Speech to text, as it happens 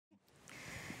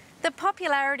The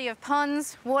popularity of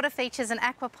ponds, water features and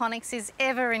aquaponics is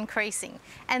ever increasing,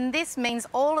 and this means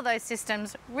all of those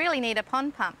systems really need a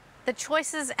pond pump. The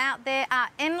choices out there are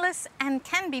endless and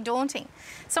can be daunting.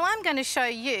 So I'm going to show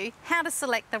you how to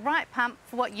select the right pump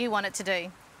for what you want it to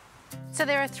do. So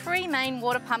there are three main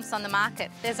water pumps on the market.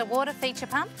 There's a water feature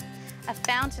pump, a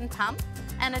fountain pump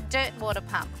and a dirt water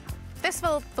pump. First of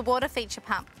all, the water feature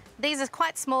pump. These are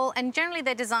quite small and generally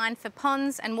they're designed for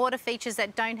ponds and water features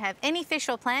that don't have any fish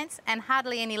or plants and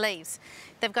hardly any leaves.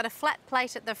 They've got a flat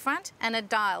plate at the front and a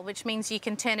dial, which means you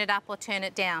can turn it up or turn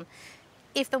it down.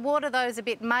 If the water though is a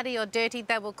bit muddy or dirty,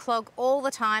 they will clog all the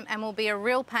time and will be a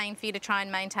real pain for you to try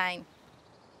and maintain.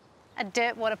 A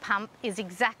dirt water pump is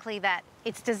exactly that.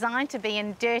 It's designed to be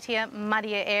in dirtier,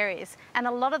 muddier areas, and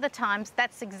a lot of the times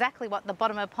that's exactly what the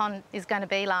bottom of a pond is going to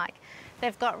be like.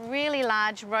 They've got really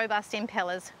large, robust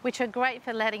impellers, which are great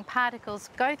for letting particles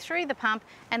go through the pump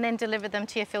and then deliver them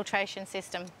to your filtration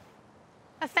system.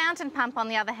 A fountain pump, on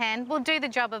the other hand, will do the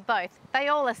job of both. They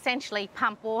all essentially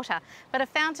pump water, but a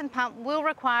fountain pump will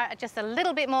require just a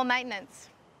little bit more maintenance.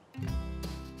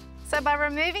 So by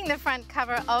removing the front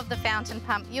cover of the fountain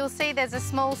pump, you'll see there's a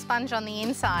small sponge on the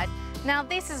inside. Now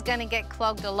this is going to get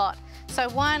clogged a lot, so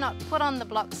why not put on the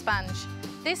block sponge?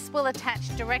 This will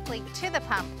attach directly to the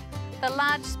pump. The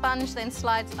large sponge then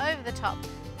slides over the top.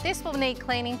 This will need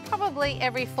cleaning probably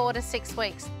every 4 to 6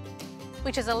 weeks,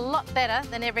 which is a lot better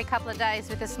than every couple of days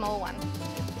with a small one.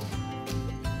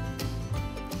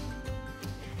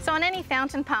 So on any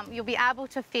fountain pump, you'll be able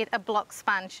to fit a block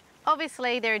sponge.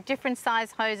 Obviously, there are different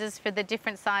size hoses for the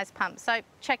different size pumps, so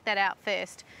check that out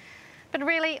first. But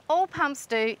really, all pumps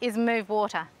do is move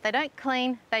water. They don't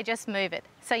clean, they just move it.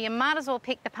 So you might as well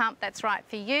pick the pump that's right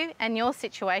for you and your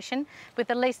situation with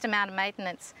the least amount of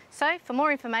maintenance. So for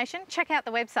more information, check out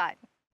the website.